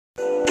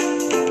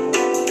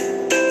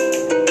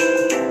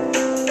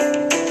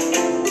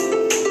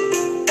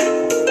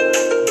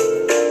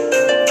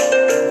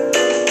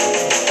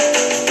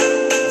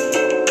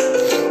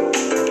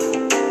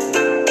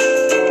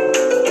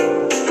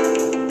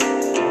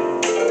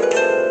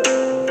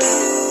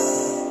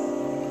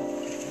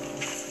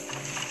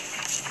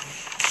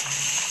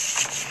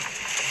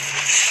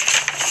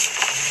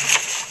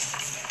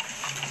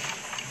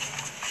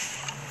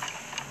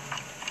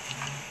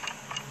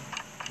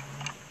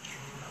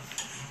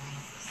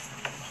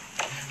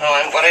Oh,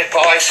 I'm worried,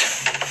 boys.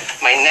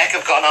 My neck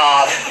have gone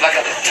hard, like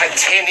a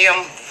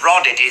titanium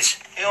rod it is.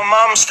 Your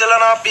mum still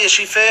unhappy, is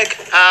she, Fig?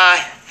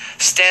 Aye,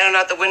 staring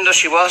out the window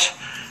she was,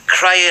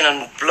 crying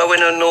and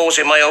blowing her nose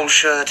in my old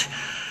shirt.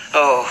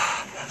 Oh,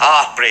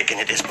 heartbreaking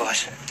it is,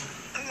 boys.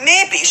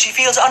 Maybe she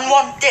feels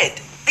unwanted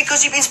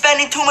because you've been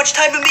spending too much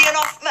time with me and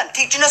Hoffman,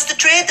 teaching us the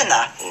trade and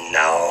that.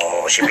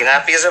 No, she's been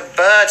happy as a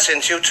bird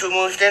since you two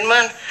moved in,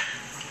 man.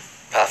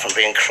 Apart from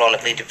being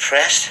chronically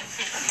depressed.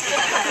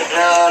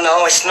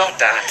 No, it's not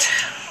that.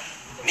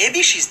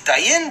 Maybe she's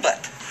dying,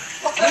 but...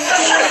 Don't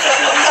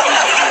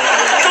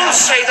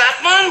say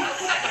that, man.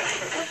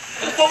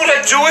 What would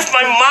I do if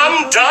my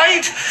mum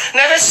died?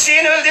 Never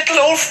seeing her little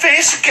old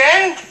face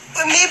again?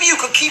 Well, maybe you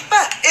could keep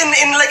her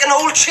in like an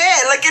old chair,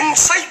 like in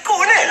Psycho,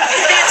 innit?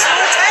 Maybe it's an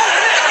hotel,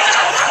 innit?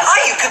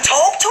 Ah, you could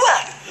talk to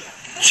her.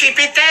 She'd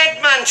be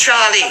dead, man,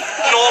 Charlie.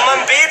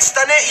 Norman Bates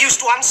done it. He used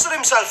to answer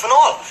himself and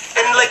all,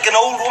 in like an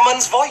old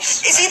woman's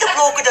voice. Is he the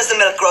bloke who does the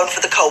milk run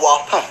for the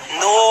co-op? Huh.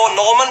 No,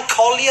 Norman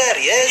Collier,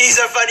 he is.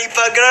 He's a funny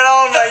bugger and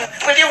all, mate.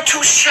 Will you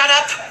two shut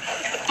up?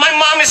 My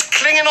mum is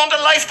clinging on to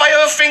life by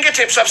her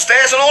fingertips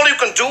upstairs, and all you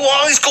can do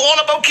is go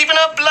on about keeping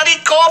her bloody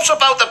corpse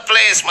about the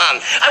place,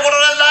 man. I want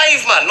her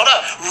alive, man, not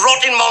a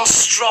rotting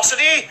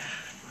monstrosity.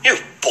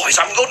 You boys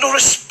haven't got no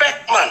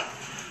respect, man.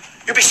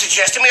 You'd be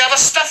suggesting we have a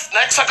stuffed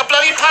neck like a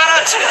bloody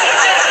parrot.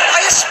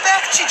 I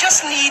expect she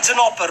just needs an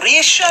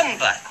operation,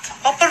 but...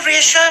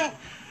 Operation?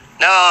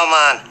 No,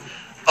 man.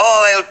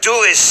 All they'll do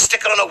is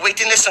stick her on a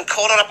waiting list and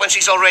call her up when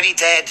she's already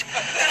dead.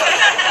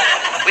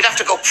 We'd have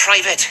to go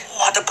private.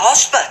 What a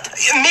cost, but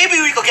Maybe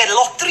we could get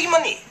lottery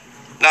money.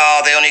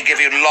 No, they only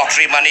give you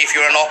lottery money if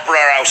you're an opera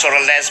house or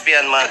a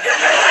lesbian, man.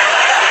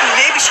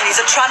 maybe she needs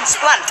a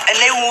transplant, a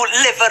new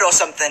liver or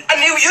something. A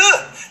new year.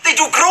 They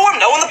do grow 'em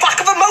now on the back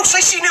of a mouse.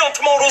 I seen it on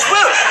Tomorrow's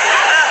World.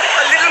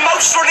 A little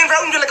mouse running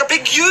around with like a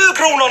big ear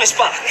growing on his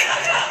back.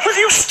 Will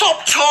you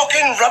stop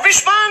talking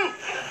rubbish, man?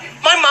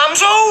 My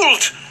mum's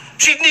old.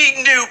 She'd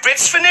need new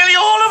bits for nearly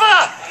all of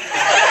her.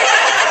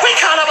 We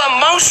can't have a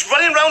mouse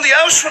running around the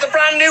house with a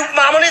brand new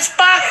mum on its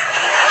back.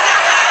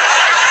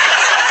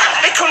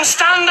 It couldn't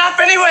stand up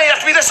anyway. It'd have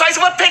to be the size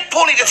of a pit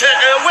pony to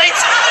take her weight.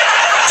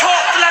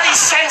 Talk bloody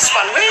sense,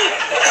 man, will you?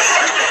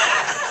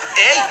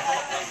 Hey,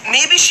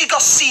 maybe she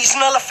got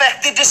seasonal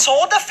affective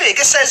disorder, Fig.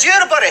 It says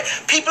here about it.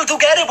 People do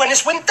get it when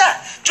it's winter.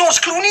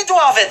 George Clooney do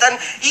have it, and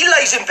he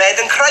lies in bed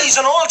and cries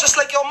and all, just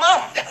like your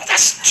mum.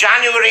 That's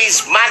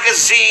January's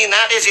magazine,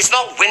 that is. It's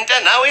not winter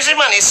now, is it,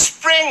 man? It's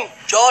spring.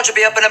 George will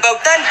be up and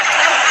about then.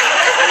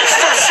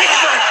 Stop sick,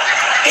 man.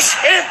 It's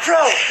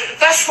April.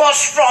 That's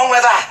what's wrong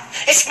with her.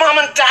 It's Mum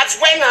and Dad's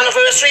wedding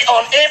anniversary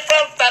on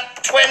April the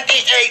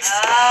 28th.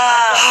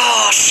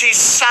 Oh, she's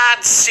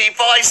sad, see,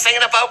 boys,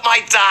 thinking about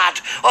my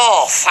dad.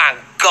 Oh, thank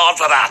God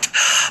for that.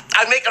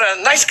 I'll make her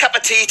a nice cup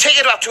of tea, take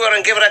it up to her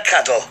and give her a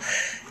cuddle.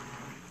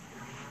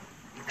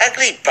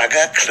 Ugly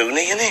bugger,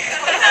 Clooney, isn't he?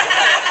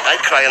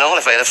 I'd cry and all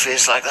if I had a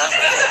face like that.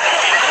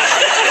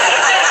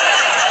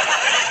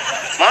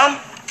 Mum?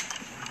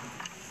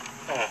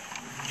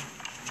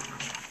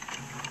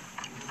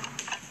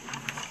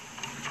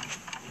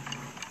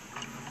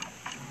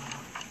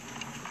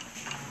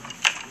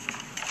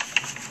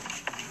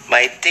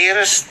 My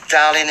dearest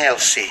darling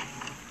Elsie.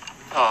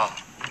 Oh,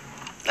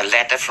 the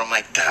letter from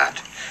my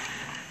dad.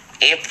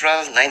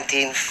 April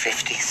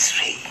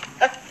 1953.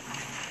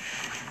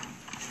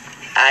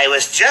 I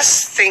was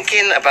just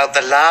thinking about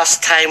the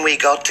last time we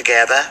got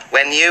together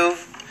when you...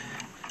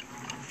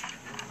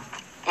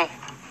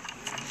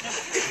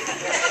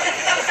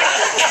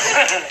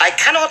 I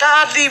cannot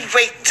hardly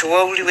wait to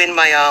hold you in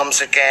my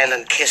arms again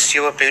and kiss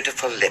your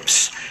beautiful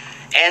lips.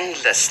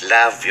 Endless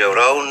love, your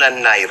own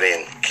and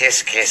Irene.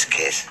 Kiss, kiss,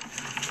 kiss.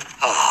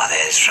 Oh,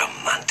 there's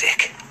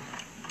romantic.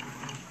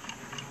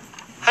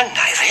 And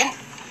Irene?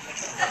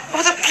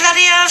 Who the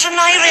bloody hell's an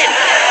Irene?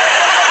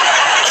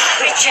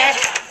 Richard.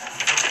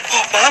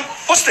 Oh, Ma'am,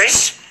 what's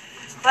this?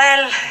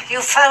 Well, you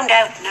found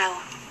out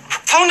now.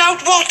 Found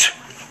out what?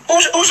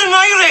 Who's an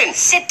Irene?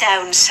 Sit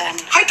down, son.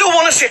 I don't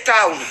want to sit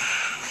down.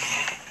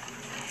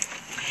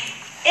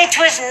 It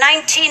was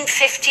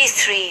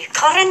 1953,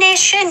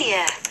 coronation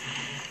year.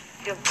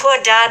 Your poor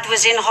dad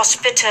was in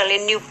hospital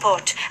in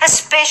Newport, a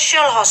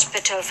special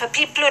hospital for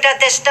people who'd had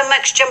their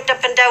stomachs jumped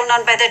up and down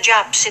on by the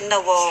Japs in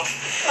the war.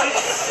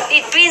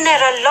 He'd been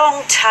there a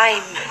long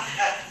time,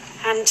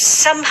 and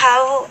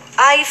somehow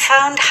I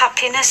found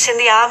happiness in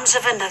the arms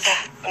of another.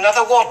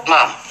 Another what,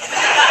 Ma'am?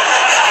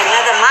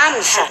 Another man,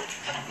 son.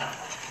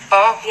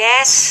 Oh?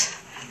 Yes,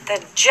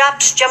 the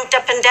Japs jumped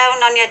up and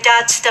down on your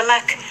dad's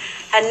stomach,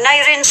 and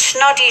Irene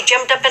Snoddy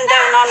jumped up and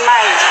down on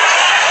mine.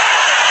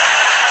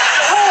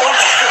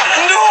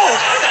 No!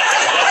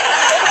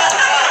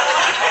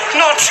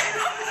 Not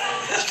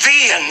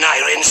the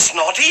Irene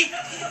Snoddy,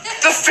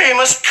 the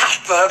famous cat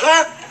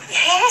burglar.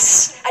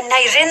 Yes, and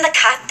Irene the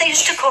cat, they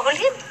used to call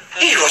him.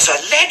 He was a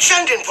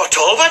legend in Port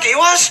Talbot, he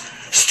was.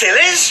 Still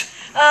is.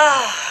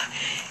 Oh,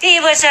 he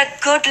was a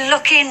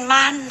good-looking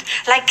man,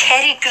 like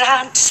Cary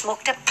Grant,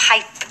 smoked a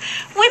pipe.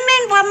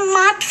 Women were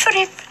mad for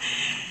him.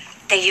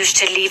 They used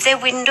to leave their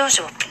windows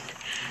open,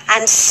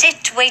 and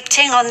sit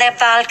waiting on their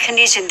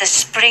balconies in the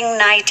spring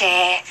night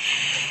air,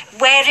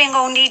 wearing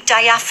only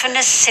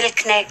diaphanous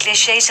silk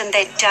negligees and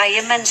their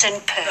diamonds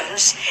and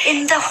pearls,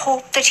 in the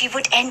hope that he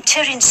would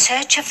enter in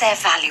search of their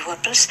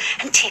valuables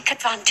and take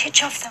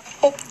advantage of them.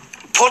 Oh,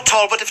 poor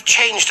Talbot have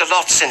changed a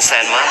lot since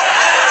then, man.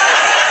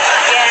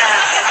 Yeah.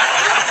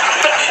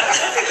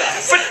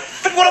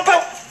 But what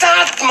about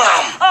Dad, Mum?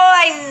 Oh,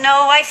 I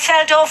know. I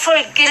felt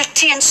awful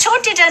guilty, and so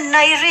did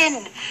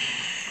Aneurin.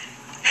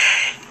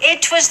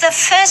 It was the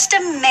 1st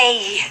of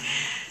May.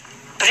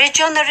 Bridge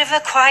on the River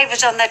Kwai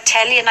was on the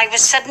telly, and I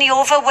was suddenly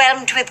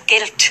overwhelmed with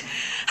guilt.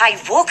 I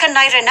woke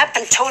Aneurin up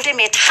and told him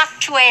it had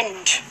to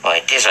end. Oh,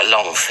 it is a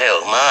long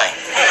film, aye.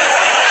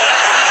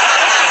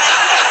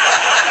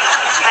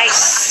 I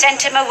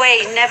sent him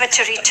away, never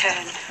to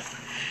return.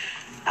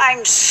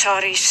 I'm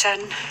sorry,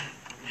 son.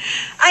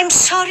 I'm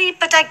sorry,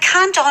 but I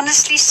can't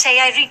honestly say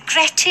I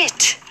regret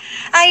it.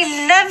 I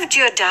loved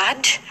your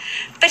dad,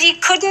 but he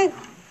couldn't,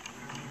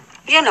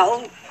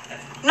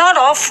 not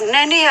often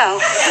anyhow.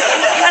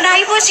 And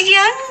I was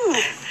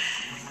young.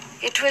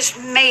 It was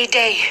May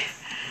Day.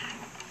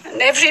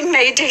 And every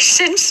May Day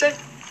since then,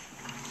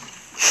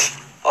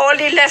 all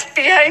he left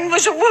behind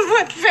was a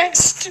Woolworth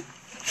vest.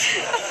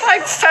 I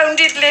found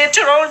it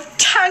later all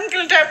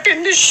tangled up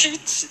in the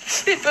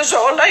sheets. It was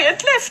all I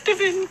had left of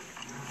him.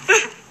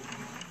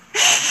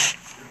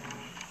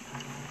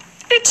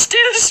 It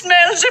still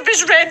smells of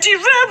his ready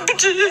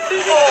rubbed.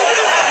 Oh,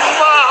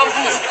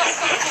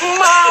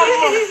 Mum!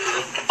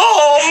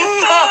 Oh,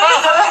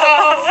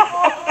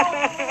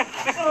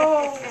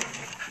 Mum!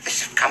 This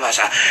has come as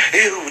a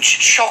huge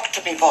shock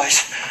to me,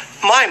 boys.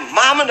 My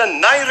mum and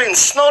Aneurin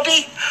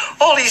snoddy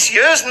all these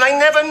years, and I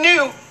never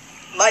knew.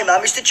 My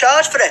mum used to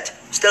charge for it.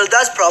 Still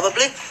does,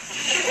 probably.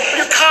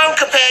 You can't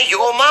compare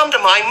your mum to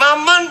my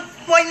mum, man.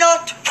 Why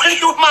not? Well,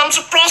 your mum's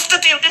a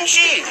prostitute, isn't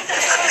she?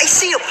 I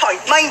see your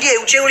point. Mind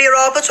you, Julia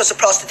Roberts was a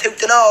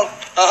prostitute and all.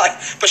 Aye,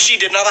 but she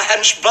didn't have a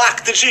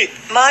hunchback, did she?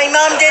 My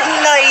mum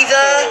didn't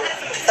either.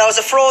 That was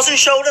a frozen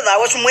shoulder that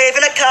was from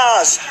waving at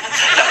cars.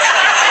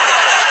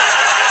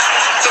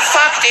 The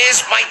fact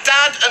is, my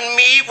dad and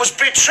me was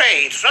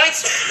betrayed, right?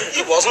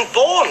 He wasn't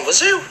born, was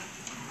he?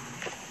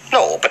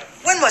 No, but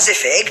When was it,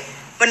 Fig?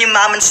 When your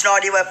mum and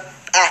Snoddy were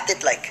at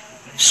it, like?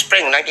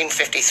 spring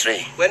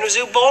 1953. When was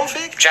you born,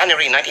 Fig?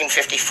 January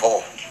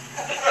 1954.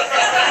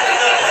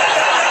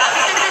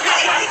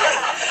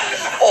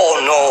 Oh,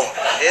 no.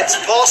 It's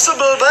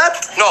possible,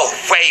 but... No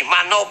way,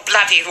 man. No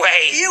bloody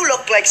way. You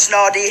look like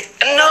Snoddy.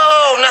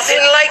 No,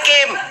 nothing like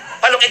him.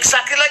 I look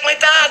exactly like my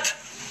dad.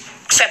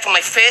 Except for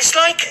my face,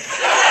 like.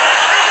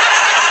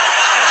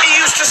 He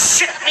used to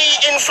sit me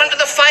in front of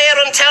the fire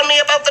and tell me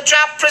about the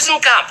Jap prison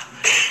camp.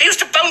 He used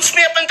to bounce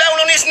me up and down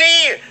on his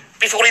knee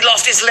before he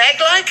lost his leg,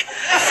 like.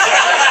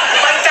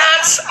 My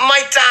dad's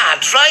my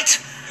dad, right?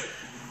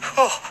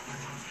 Oh,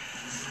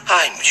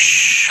 I'm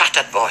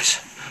shattered, boys.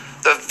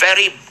 The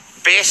very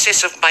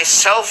basis of my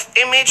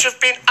self-image have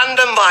been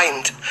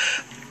undermined.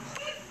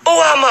 Who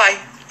am I?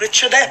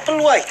 Richard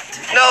Applewhite.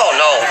 No.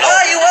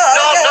 Oh, you are?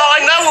 No, Yeah. I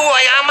know who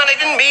I am, and I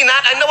didn't mean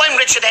that. I know I'm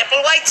Richard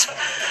Applewhite.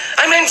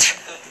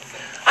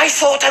 I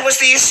thought I was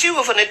the issue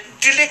of an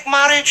idyllic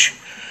marriage.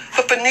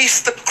 But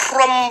beneath the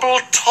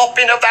crumbled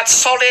topping of that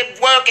solid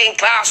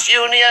working-class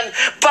union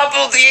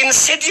bubbled the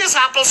insidious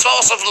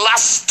applesauce of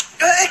lust.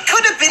 It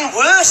could have been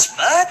worse,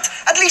 but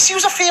at least he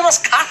was a famous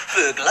cat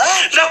burglar.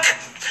 Look,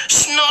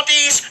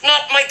 Snoddy's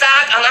not my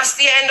dad, and that's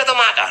the end of the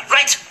matter,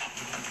 right?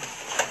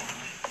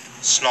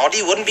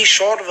 Snoddy wouldn't be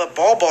short of a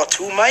bob or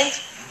two, mate.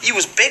 He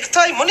was big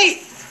time, wasn't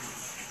he?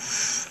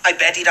 I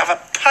bet he'd have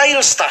a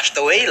pile stashed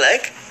away,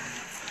 like.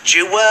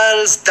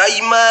 Jewels,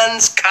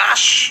 diamonds,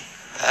 cash.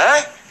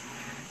 Huh?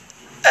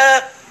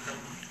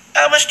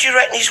 How much do you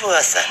reckon he's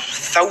worth, then?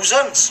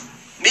 Thousands.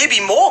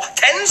 Maybe more.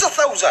 Tens of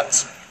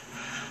thousands.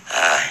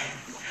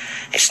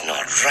 It's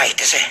not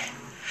right, is it?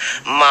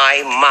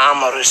 My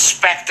mum, a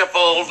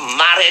respectable,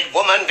 married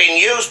woman, being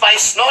used by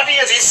Snoddy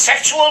as his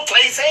sexual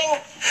plaything.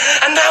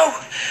 And now,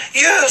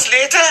 years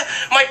later,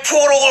 my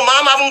poor old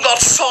mum haven't got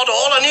sod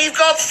all and he's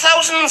got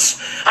thousands.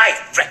 I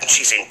reckon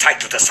she's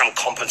entitled to some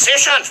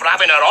compensation for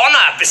having her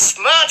honour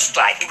besmirched,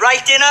 like.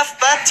 Right enough,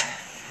 but...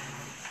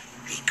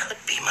 He could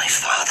be my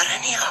father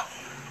anyhow.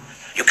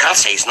 You can't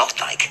say he's not,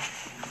 like.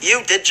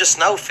 You did just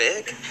now,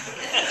 Fig.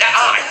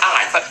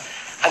 Aye, but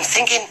I'm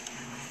thinking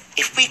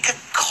if we could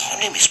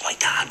con him as my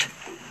dad,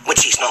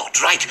 which he's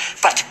not, right?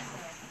 But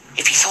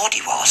if he thought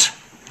he was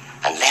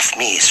and left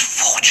me his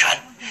fortune,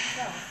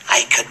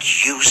 I could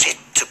use it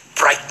to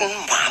brighten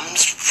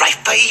Mum's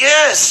riper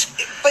years.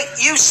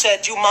 But you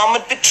said your mum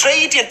had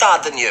betrayed your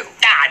dad and you.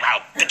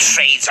 Well,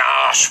 betrayed's a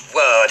harsh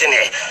word, isn't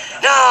it?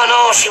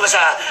 No, she was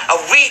a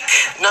weak,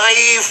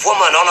 naive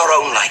woman on her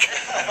own, like.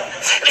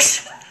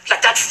 Listen,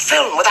 like that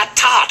film with that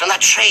tart and that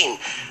train,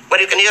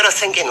 where you can hear her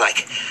thinking,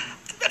 like,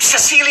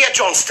 Cecilia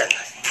Johnston,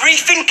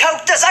 Brief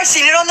Encounters. I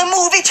seen it on the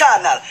movie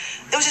channel.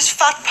 There was this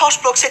fat posh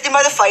bloke sitting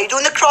by the fire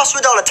doing the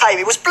crossword all the time.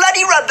 It was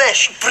bloody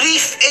rubbish.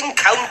 Brief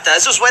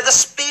Encounters was where the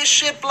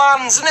spaceship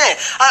lands, isn't it?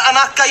 And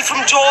that guy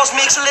from Jaws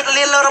makes a little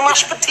hill out of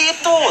mashed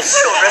potatoes.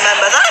 Don't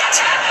remember that.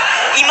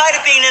 He might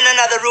have been in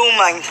another room,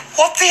 mind.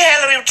 What the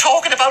hell are you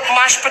talking about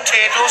mashed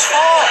potatoes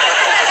for?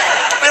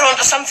 We're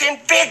onto something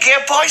big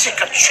here, boys. It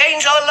could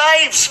change our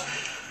lives.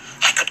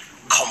 I could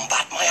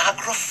combat my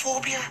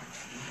agoraphobia.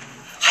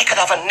 I could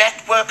have a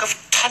network of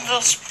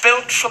tunnels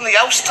built from the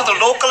house to the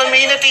local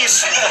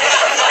amenities,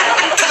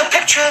 to the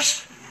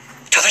pictures,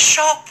 to the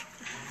shop,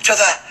 to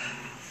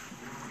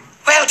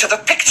the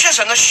pictures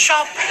in the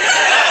shop.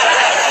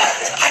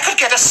 I could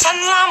get a sun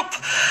lamp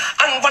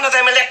and one of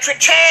them electric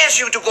chairs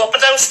you do go up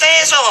and down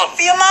stairs on.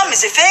 For your mum,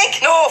 is it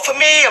fake? No, for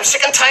me, I'm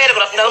sick and tired of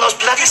going up and down those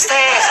bloody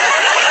stairs.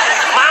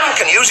 Mum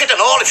can use it and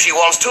all if she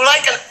wants to,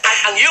 like,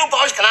 and you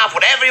boys can have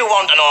whatever you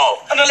want and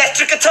all. An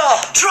electric guitar.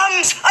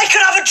 Drums. I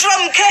could have a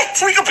drum kit.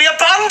 We could be a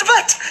band,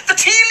 but the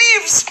tea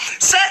leaves.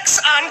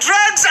 Sex and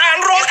drugs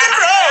and rock and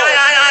roll.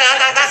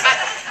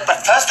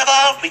 But first of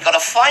all, we gotta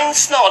find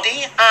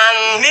Snoddy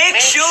and Make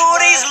sure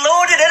he's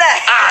loaded in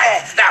it.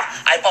 Now,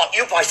 I want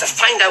you boys to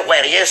find out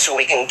where he is so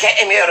we can get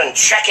him here and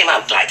check him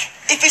out, like.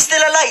 If he's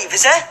still alive,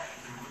 is it?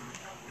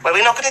 Well,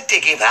 we're not gonna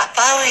dig him up,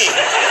 are we?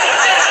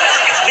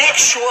 Make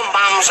sure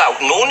Mum's out.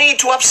 No need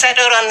to upset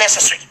her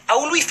unnecessary. How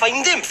will we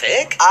find him,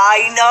 Fig?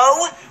 I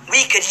know.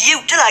 We could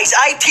utilise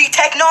IT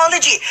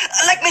technology.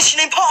 Like Mission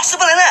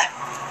Impossible, innit?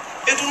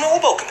 You do know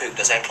about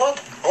computers, eh,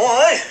 Claude? Oh,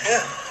 aye,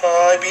 yeah.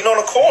 I've been on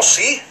a course,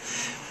 see?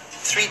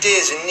 3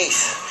 days in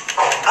Neath.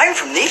 I'm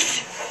from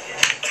Neath.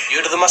 You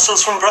heard of the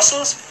mussels from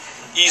Brussels?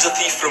 He's a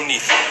thief from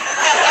Neath.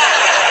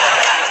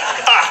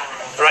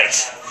 Right.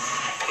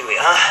 Here we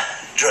are.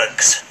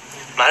 Drugs.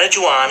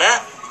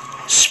 Marijuana,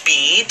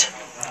 speed,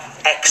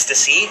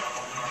 ecstasy,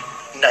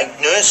 night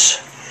nurse.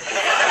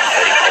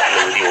 Very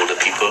popular with the older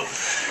people.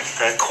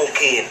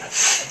 Cocaine.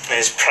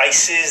 There's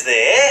prices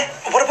there.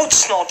 What about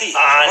Snoddy?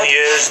 And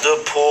here's the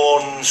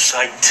porn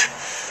site.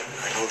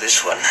 I know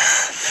this one.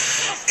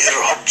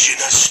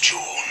 Erogenous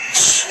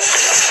Jones.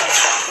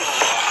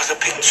 The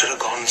picture of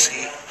gone,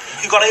 see?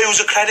 You gotta use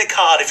a credit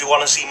card if you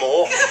want to see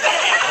more.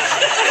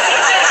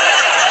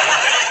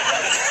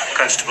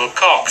 Constable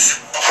Cox.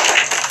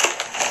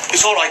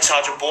 It's all right,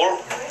 Sergeant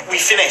Ball. We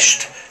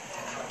finished.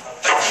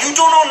 You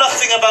don't know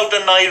nothing about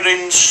an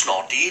Irene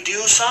Snoddy, do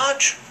you,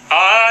 Sarge?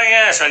 Ah,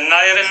 yes, a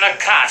Nair in the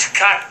cat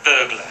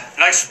burglar.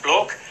 Nice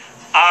bloke.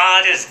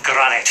 Hard as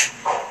granite.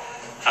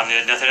 I've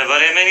heard nothing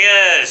about him in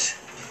years.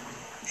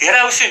 He had a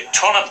house in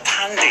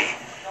Tonopandi,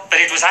 but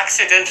it was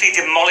accidentally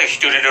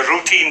demolished during a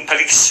routine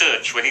police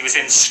search when he was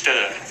in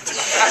Stir.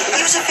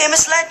 He was a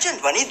famous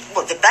legend, wasn't he?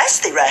 Well, the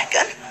best, they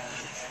reckon.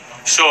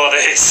 So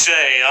they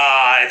say,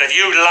 aye, but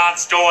you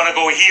lads don't want to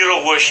go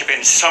hero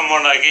worshipping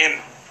someone like him.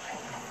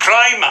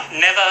 Crime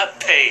never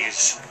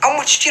pays. How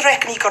much do you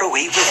reckon he got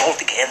away with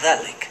altogether,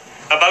 like?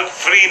 About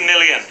 3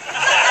 million.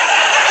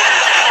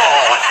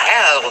 Oh,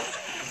 hell.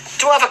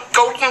 To have a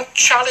golden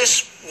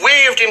chalice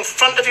waved in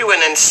front of you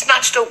and then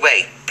snatched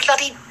away.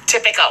 Bloody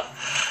typical.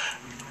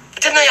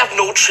 Didn't they have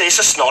no trace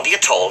of Snoddy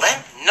at all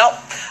then? No.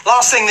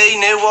 Last thing they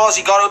knew was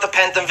he got out of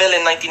Pentonville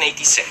in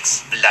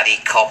 1986. Bloody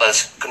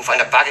coppers. Couldn't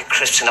find a bag of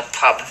crisps in a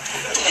pub.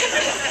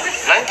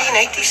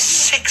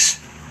 1986?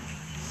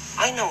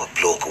 I know a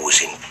bloke who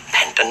was in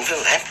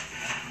Pentonville then.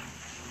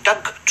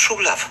 Doug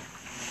Truelove.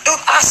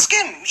 Ask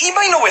him. He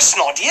might know where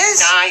Snoddy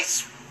is. Nah,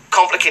 it's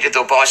complicated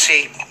though, boss.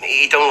 He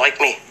don't like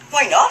me.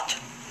 Why not?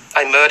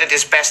 I murdered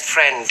his best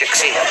friend,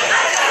 Dixie.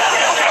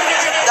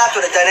 That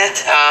would have done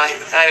it.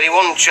 It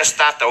wasn't just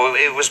that, though.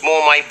 It was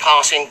more my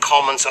passing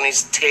comments on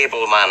his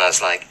table manners,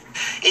 like.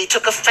 He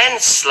took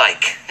offence,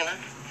 like, you know.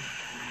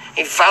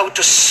 He vowed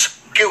to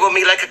skewer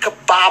me like a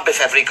kebab if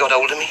ever he got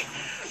hold of me.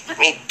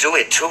 Me do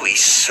it, too.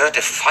 He's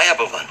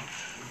certifiable, man.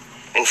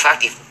 In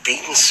fact, he's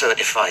been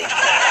certified.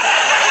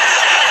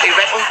 They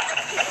reckon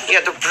he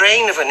had the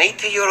brain of an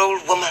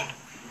 80-year-old woman.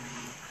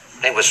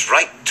 And he was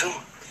right, too.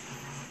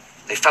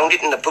 They found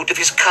it in the boot of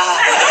his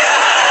car.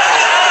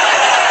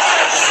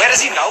 Where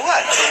is he now,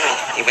 lad?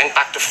 He went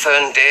back to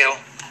Ferndale.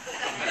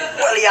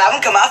 Well, he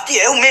haven't come after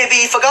you. Maybe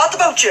he forgot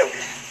about you.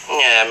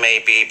 Yeah,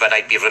 maybe, but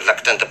I'd be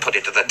reluctant to put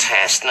it to the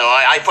test. No,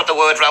 I put the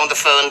word round the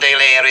Ferndale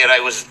area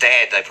I was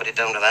dead. I put it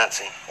down to that,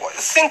 see.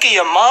 Think of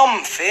your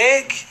mum,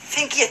 Fig.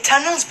 Think of your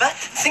tunnels, but.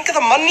 Think of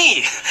the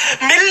money.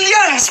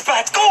 Millions,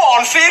 but. Go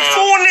on, Fig,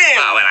 phone him.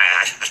 Oh, well,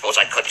 I suppose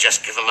I could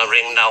just give him a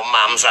ring now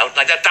Mum's out.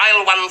 Like,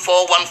 dial 141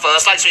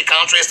 first, like, so he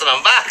can't trace the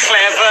number.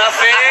 Clever,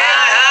 Fig.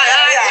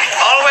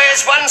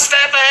 Always one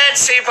step ahead,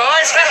 see,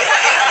 boys.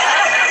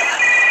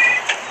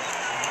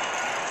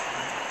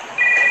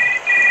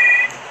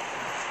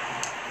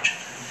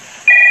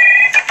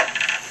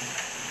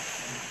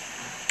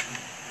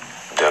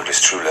 Douglas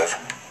Truelove.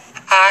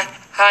 I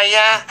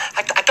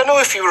don't know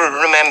if you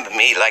remember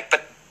me, like,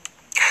 but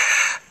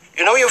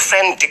you know your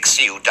friend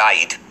Dixie who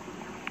died?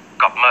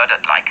 Got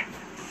murdered, like.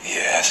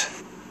 Yes.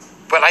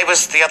 Well, I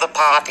was the other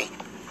party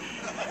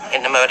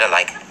in the murder,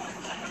 like.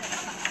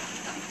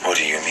 What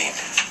do you mean?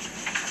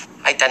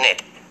 done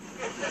it.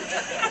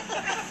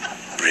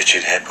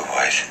 Richard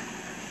Hepplewhite.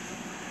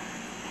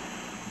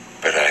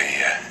 But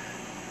I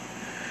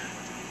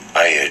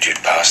heard you'd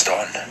passed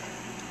on.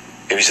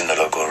 He was in the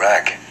local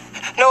rag.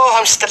 No,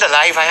 I'm still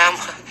alive, I am.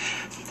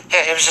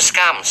 It was a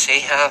scam,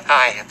 see?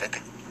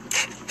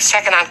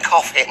 Second-hand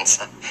coffins.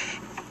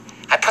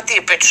 I put the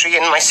obituary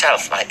in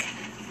myself, like.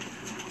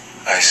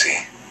 I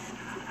see.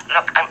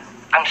 Look,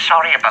 I'm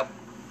sorry about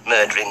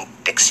murdering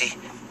Dixie.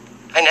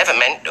 I never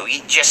meant to.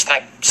 He just,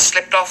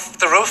 slipped off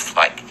the roof,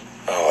 like.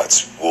 Oh,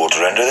 it's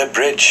water under the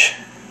bridge.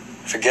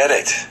 Forget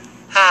it.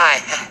 Hi.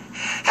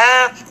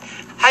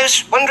 I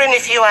was wondering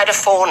if you had a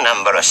phone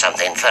number or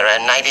something for a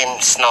night in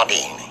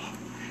Snoddy.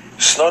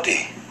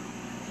 Snoddy?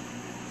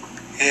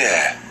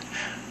 Yeah.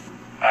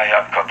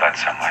 I've got that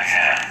somewhere,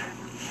 yeah.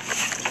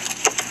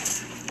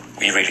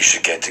 We really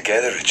should get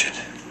together, Richard.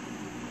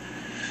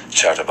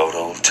 Chat about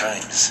old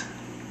times.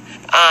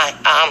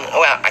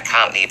 Well, I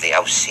can't leave the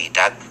house, see,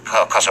 Doug,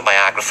 because of my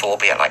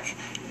agoraphobia, like.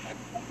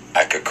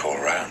 I could call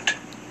round.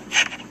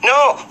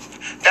 No,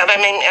 I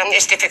mean,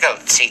 it's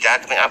difficult, see,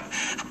 Doug.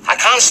 I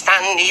can't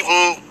stand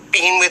even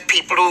being with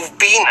people who've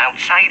been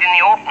outside in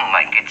the open,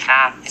 like.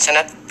 It's an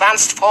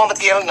advanced form of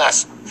the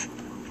illness.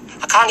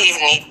 I can't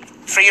even eat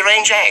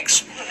free-range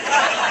eggs.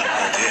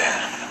 Oh, dear.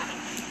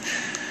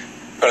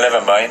 Well,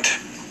 never mind.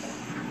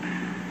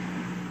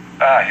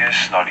 Here's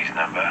Snoddy's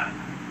number.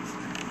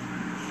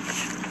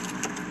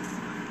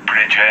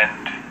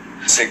 Bridgend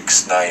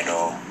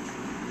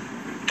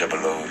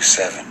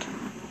 690-007.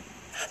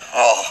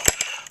 Oh,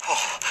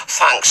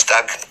 thanks,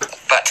 Doug,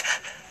 but...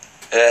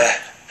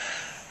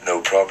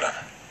 No problem.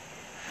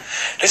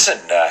 Listen,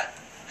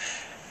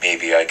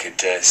 maybe I could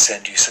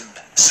send you some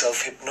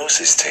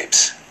self-hypnosis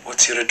tapes.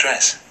 What's your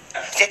address?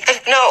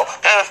 No,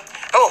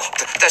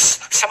 there's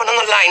someone on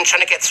the line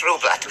trying to get through,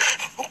 Blatt.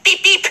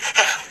 Beep, beep.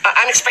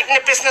 I'm expecting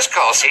a business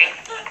call, see?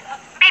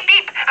 Beep,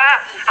 beep.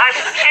 I'll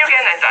see you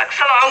again then, Doug.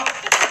 So long.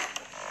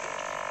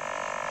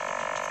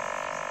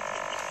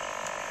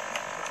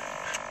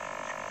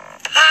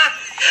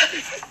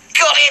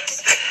 Got it.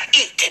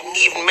 He didn't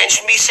even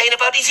mention me saying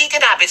about his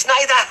eating habits,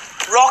 neither.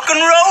 Rock and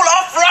roll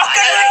off, rock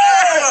and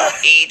roll!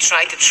 He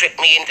tried to trick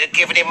me into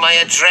giving him my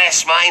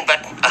address, mine,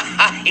 but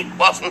he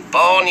wasn't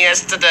born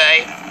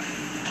yesterday.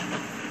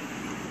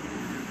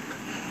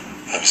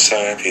 I'm so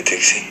happy,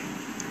 Dixie.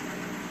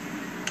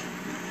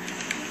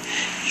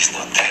 He's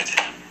not dead.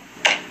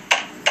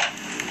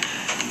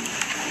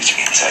 Which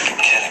means I can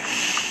kill him.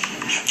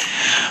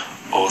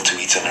 All to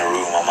eat in a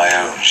room on my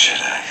own,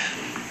 should I?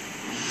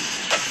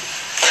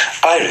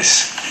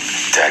 Iris,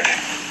 Doug,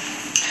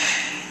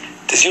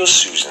 does your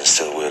Susan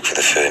still work for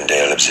the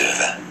Ferndale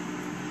Observer?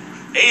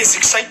 Hey, it's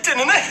exciting,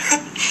 isn't it?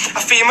 A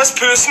famous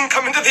person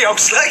coming to the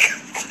house, like.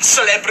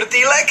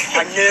 Celebrity, like.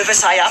 How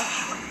nervous I am.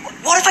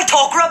 What if I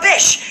talk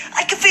rubbish?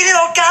 I can feel it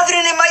all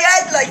gathering in my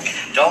head, like.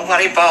 Don't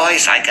worry,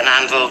 boys. I can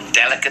handle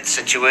delicate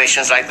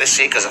situations like this,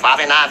 see, because of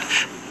having had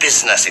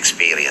business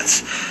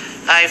experience.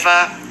 I've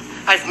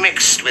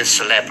mixed with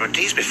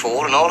celebrities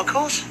before and all, of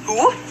course.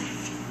 Who?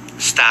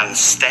 Stan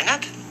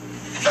Stennard.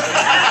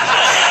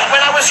 When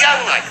I was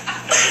young, like.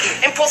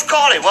 In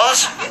Porthcawl, it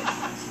was.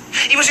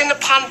 He was in the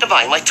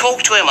pantomime. I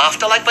talked to him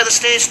after, like, by the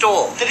stage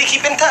door. Did he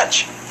keep in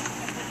touch?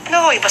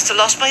 No, he must have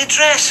lost my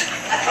address.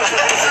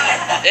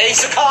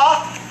 Here's a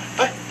car.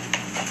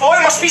 Oh,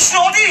 it must be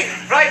Snoddy.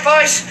 Right,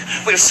 boys.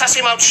 We'll suss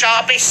him out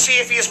sharply, see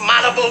if he is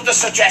malleable to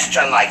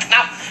suggestion, like.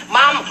 Now,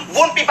 Mum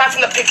won't be back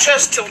from the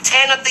pictures till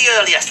 10 at the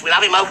earliest. We'll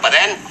have him out by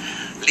then.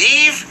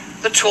 Leave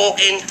the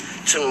talking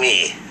to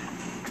me.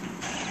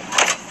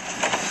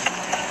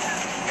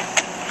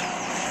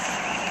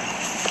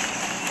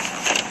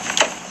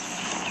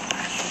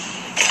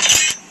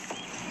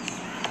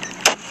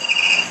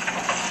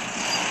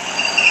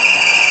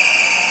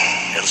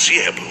 Elsie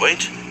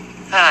Hepplewhite?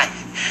 Hi,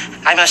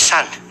 I'm her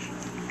son,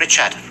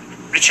 Richard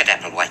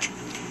Hepplewhite.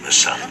 Her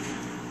son?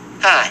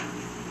 Hi.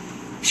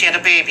 She had a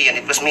baby and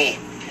it was me.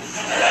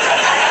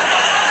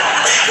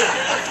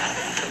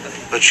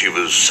 But she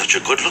was such a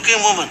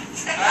good-looking woman.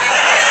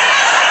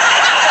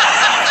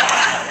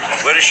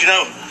 Where is she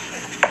now?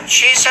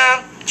 She's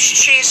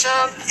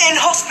In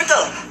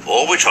hospital.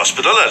 Oh, which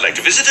hospital? I'd like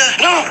to visit her.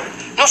 No,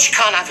 she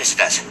can't have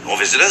visitors. No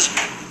visitors?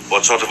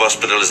 What sort of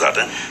hospital is that,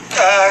 then?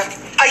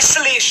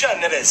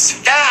 Isolation, it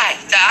is. The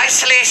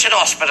isolation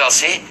hospital,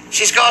 see?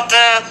 She's got,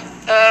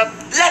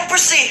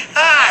 Leprosy.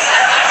 Aye.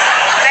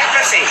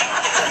 Leprosy.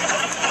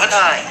 What?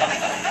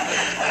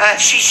 Aye.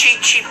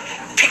 She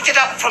picked it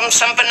up from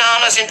some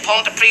bananas in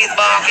Pontypridd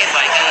Market,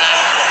 like,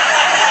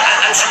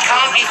 and she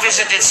can't be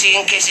visited, see,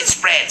 in case it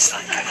spreads,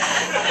 like.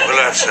 Well,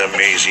 that's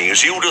amazing. You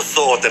see, who'd have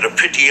thought that a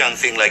pretty young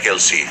thing like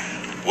Elsie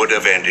would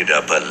have ended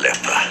up a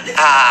leper?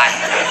 Aye.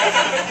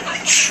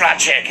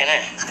 Tragic,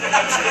 innit?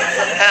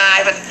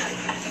 Aye, but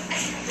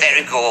there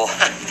you go.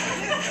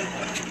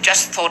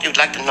 Just thought you'd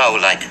like to know,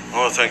 like.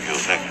 Oh, thank you.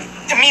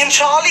 Me and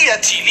Charlie are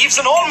tea leaves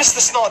and all, Mr.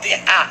 Snoddy.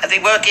 They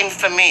work in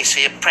for me,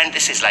 see,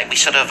 apprentices, like. We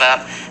sort of,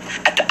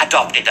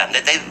 adopted them.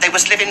 They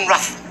was living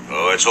rough.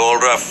 Oh, it's all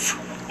rough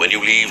when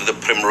you leave the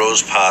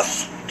primrose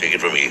path. Take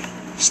it from me.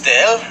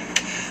 Still,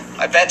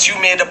 I bet you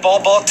made a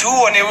bob or two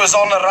when you was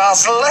on a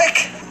razzle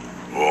like.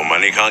 Oh,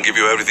 money can't give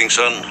you everything,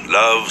 son.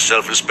 Love,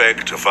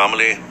 self-respect, a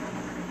family.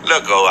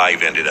 Look how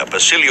I've ended up. A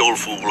silly old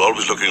fool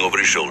always looking over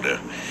his shoulder.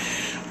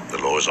 The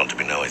law is onto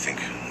me now, I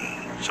think.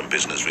 Some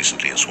business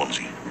recently in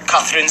Swansea.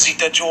 Catherine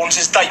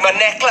Zeta-Jones's diamond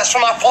necklace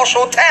from our posh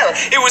hotel.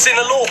 It was in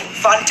a law.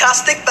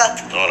 Fantastic, but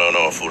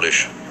No,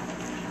 foolish.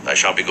 I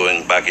shan't be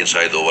going back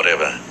inside though,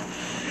 whatever.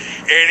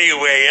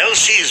 Anyway,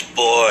 Elsie's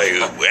boy,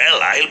 well,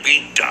 I'll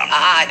be damned.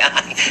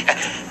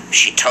 Aye.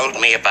 She told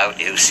me about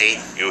you, see?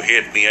 You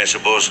hate me, I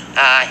suppose.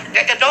 Aye.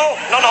 No.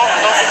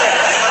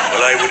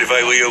 Well, I would if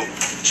I were you.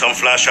 Some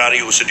flash Harry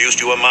who seduced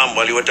you, ma'am,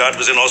 while your dad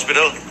was in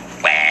hospital.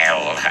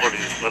 Well...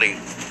 What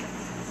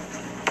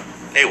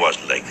It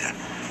wasn't like that.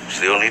 It's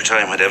the only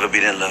time I'd ever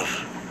been in love.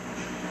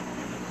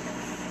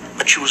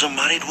 But she was a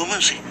married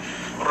woman, see?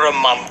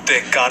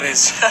 Romantic, that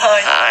is.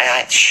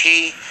 Aye.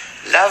 She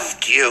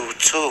loved you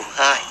too,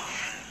 aye.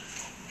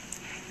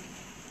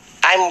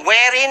 I'm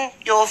wearing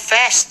your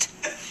vest.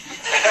 No,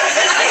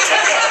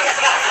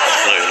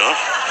 you're not.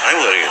 I'm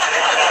wearing it.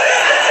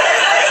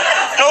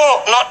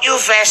 No, not your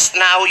vest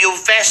now. Your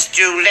vest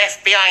you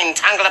left behind,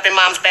 tangled up in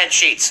Mum's bed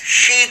sheets.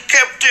 She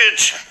kept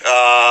it.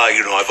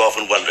 I've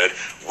often wondered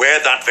where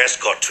that vest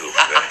got to.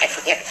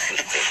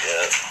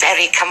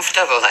 Very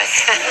comfortable, like.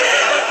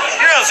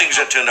 Things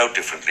had turned out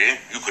differently.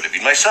 You could have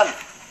been my son.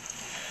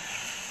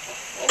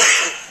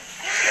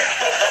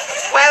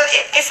 Well,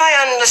 if I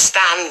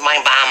understand my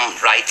mum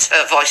right,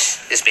 her voice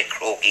is a bit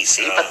croaky,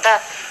 see, but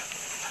that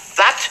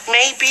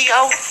may be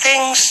how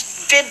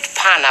things did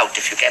pan out,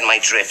 if you get my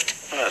drift.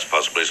 That's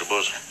possible, I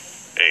suppose.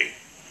 Hey,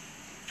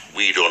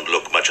 we don't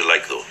look much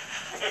alike, though.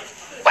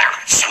 Well,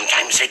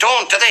 sometimes they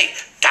don't, do they?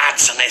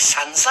 Dads and their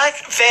sons,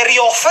 like. Very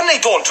often they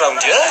don't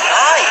round here.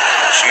 aye.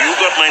 So you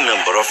got my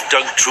number off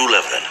Doug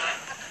Truelove, then?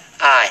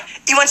 Aye.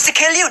 He wants to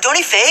kill you, don't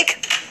he,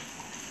 Fake?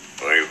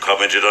 Well, you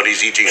commented on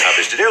his eating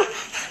habits, did you?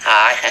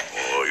 Aye.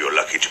 Oh, you're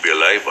lucky to be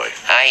alive, boy.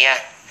 I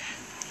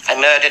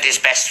murdered his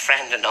best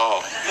friend and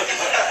all.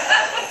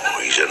 Oh,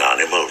 he's an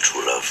animal,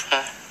 Truelove.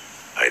 Huh?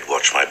 I'd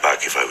watch my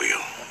back if I were you.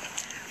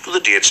 Do the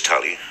dates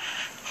tally?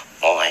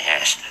 Oh, I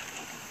asked.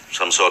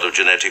 Some sort of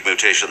genetic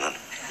mutation, then?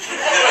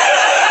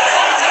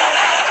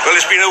 Well,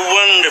 it's been a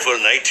wonderful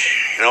night.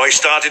 I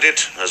started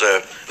it as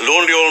a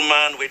lonely old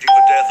man waiting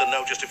for death, and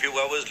now just a few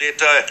hours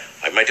later,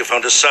 I might have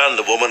found a son.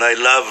 The woman I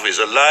love is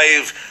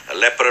alive. A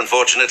leper,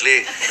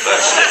 unfortunately.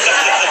 But,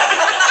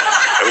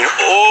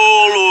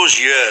 all those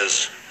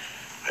years,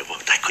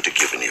 what I could have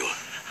given you.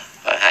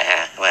 Well,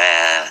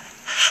 I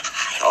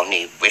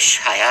only wish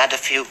I had a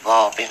few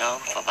bob,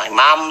 for my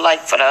mum,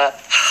 like for her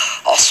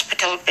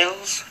hospital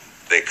bills.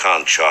 They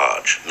can't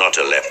charge, not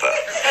a leper.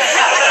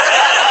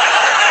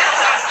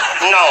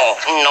 No.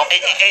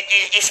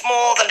 It's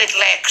more the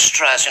little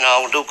extras,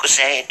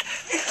 Lucozade.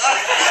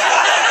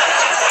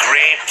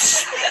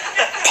 Grapes.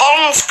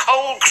 Pond's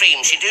cold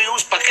cream. She do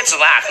use buckets of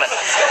that. But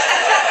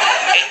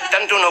it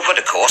doesn't do no good,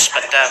 of course,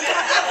 but...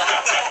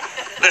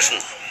 Listen,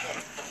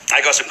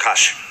 I got some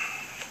cash.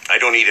 I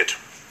don't need it.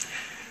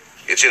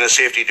 It's in a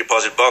safety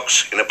deposit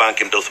box in a bank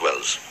in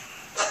Duthwells.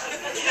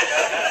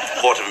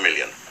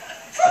 $250,000.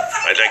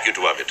 I'd like you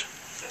to have it.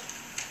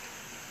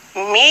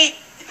 Me?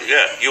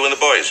 Yeah, you and the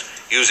boys.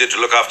 Use it to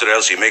look after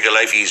Elsie, make her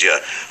life easier.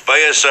 Buy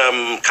her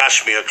some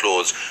cashmere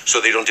clothes so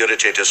they don't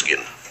irritate her skin.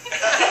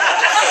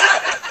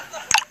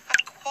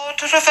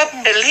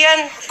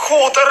 $250,000?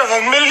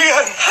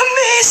 $250,000.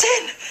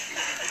 Amazing.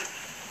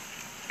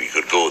 We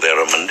could go there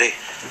on Monday.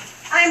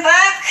 I'm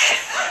back.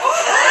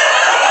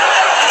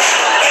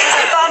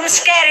 Bomb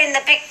scare in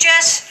the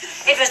pictures.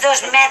 It was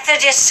those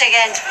Methodists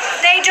again.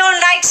 They don't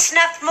like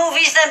snuff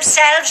movies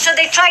themselves, so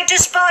they try to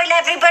spoil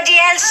everybody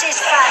else's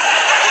fun.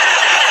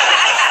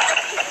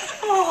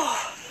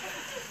 Oh,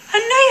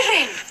 an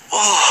Irene.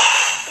 Oh,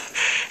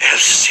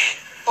 Elsie.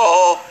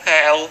 Oh,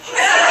 hell.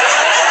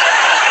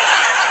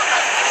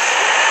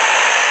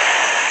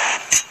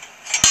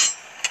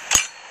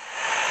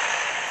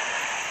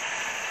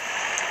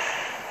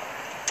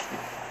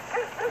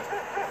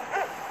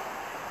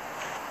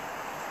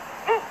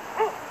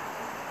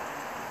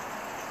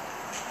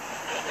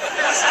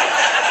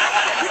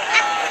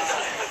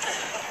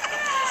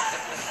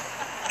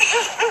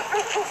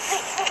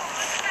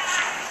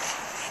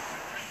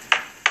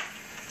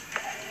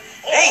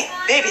 Hey,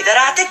 baby, they're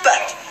at it,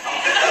 but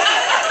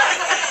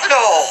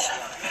No,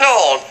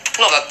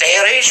 not at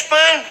their age,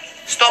 man.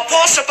 It's not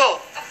possible.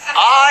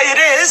 It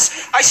is.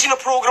 I seen a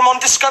program on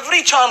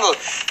Discovery Channel.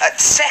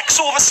 Sex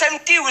Over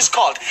 70 it was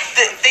called.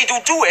 They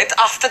do it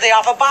after they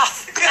have a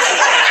bath.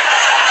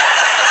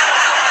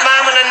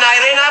 Mum and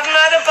Irene haven't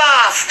had a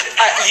bath.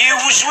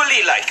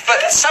 Usually,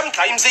 but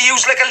sometimes they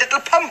use like a little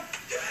pump.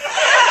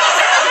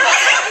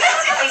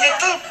 A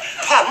little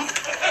pump?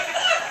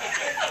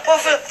 What,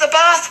 for the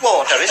bath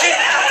water, is it?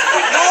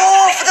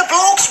 no, for the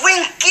blokes,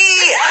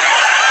 Winky.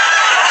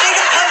 They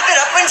can pump it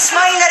up and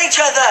smile at each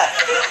other.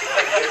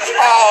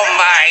 Oh,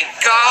 my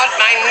God,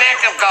 my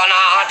neck have gone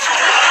hard.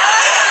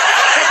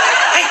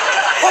 Hey,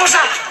 what was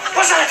that?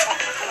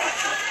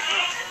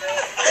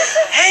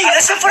 Hey, Hey,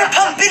 listen for a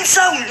pumping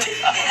sound.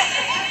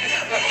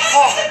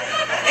 Oh,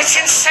 it's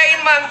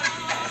insane, man.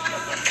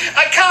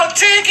 I can't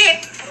take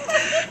it.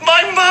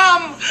 My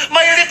mum,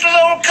 my little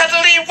old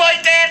cuddly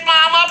white-haired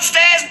mum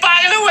upstairs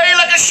banging away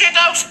like a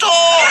shithouse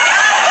door.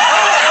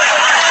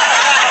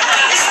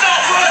 It's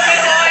not worth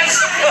it, boys.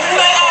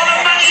 Not all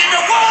the money in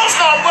the world's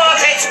not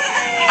worth it.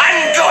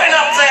 I'm going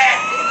up there.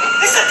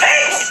 It's the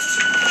pace.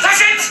 That's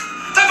it.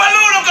 The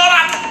balloon will go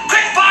up.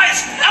 Quick,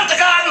 boys. Out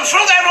the garden.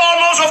 Throw their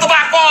lawnmowers off the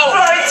back wall.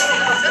 Right.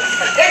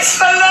 It's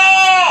the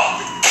law.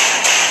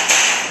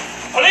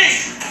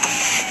 Police!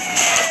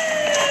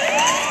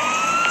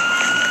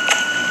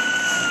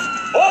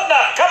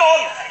 Ordner, come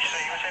on!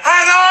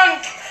 Hang on.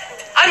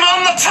 I'm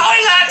on the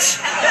toilet.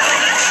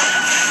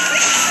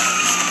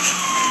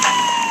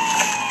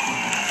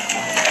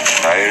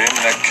 Irene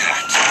the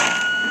cat.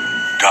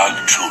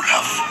 Dog true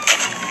love.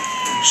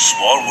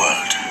 Small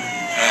world.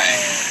 Aye.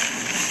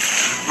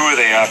 Who are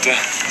they after?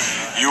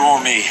 You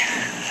or me?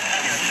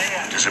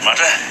 Does it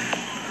matter?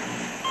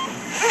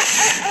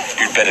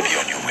 You'd better be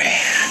on your way.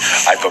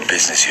 I've got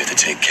business here to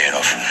take care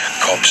of.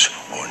 Cops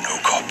or no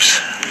cops.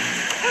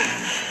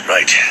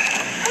 Right.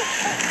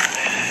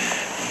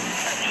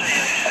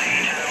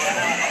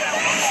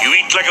 You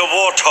eat like a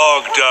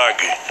warthog,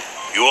 dog.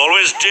 You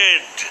always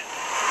did.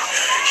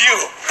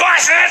 You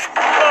bastard!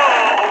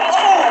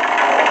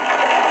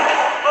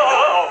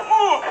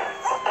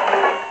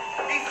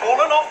 He's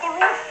fallen off the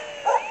roof.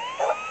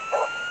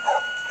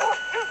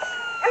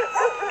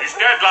 He's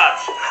dead,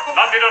 lads.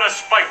 Landed on a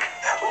spike.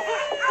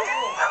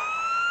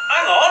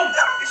 Hang on.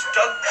 It's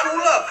Doug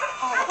Trulove.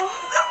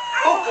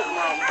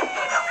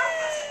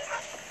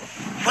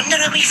 Wonder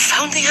how we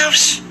found the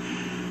house.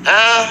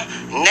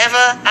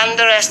 Never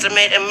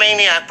underestimate a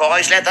maniac,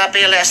 boys. Let that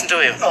be a lesson to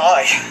him.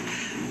 Aye.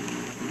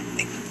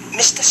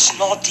 Mr.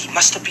 Snoddy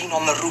must have been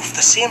on the roof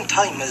the same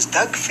time as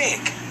Doug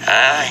Fake.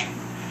 Aye.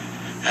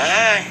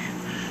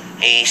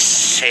 He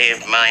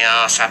saved my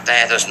arse up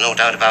there, there's no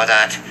doubt about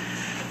that.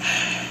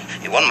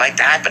 He wasn't my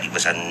dad, but he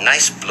was a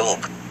nice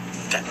bloke.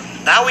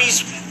 Now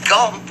he's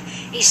gone.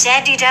 He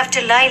said he'd have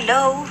to lie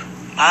low.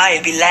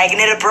 He'll be legging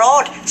it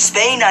abroad.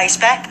 Spain, I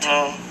expect.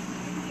 Oh,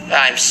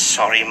 I'm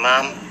sorry,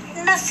 Mum.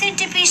 Nothing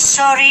to be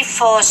sorry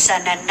for,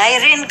 son, and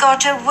Irene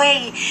got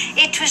away.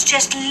 It was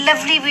just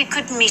lovely we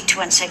could meet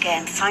once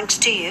again, thanks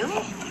to you.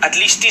 At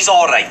least he's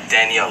all right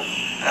then, yo.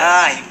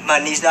 Aye,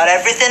 money's not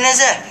everything,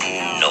 is it?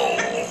 No.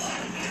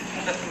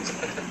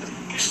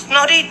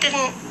 Snoddy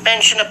didn't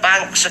mention a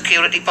bank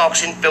security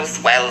box in Bilth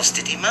Wells,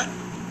 did he, Ma?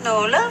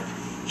 No, love?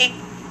 He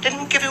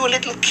didn't give you a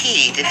little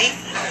key, did he?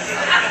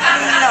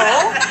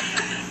 No.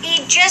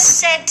 He just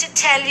said to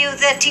tell you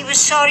that he was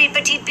sorry,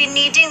 but he'd be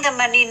needing the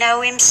money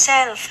now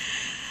himself.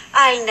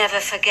 I'll never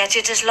forget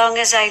it as long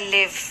as I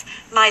live.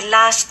 My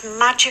last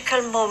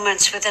magical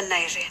moments with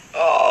Irene.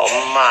 Oh,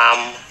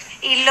 Mum.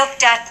 He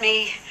looked at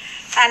me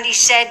and he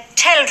said,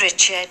 "Tell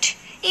Richard,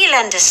 he'll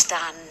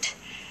understand."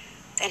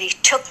 Then he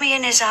took me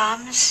in his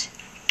arms,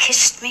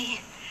 kissed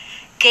me,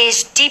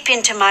 gazed deep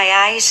into my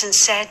eyes and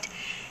said,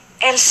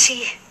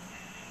 "Elsie,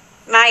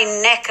 my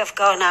neck have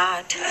gone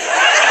hard."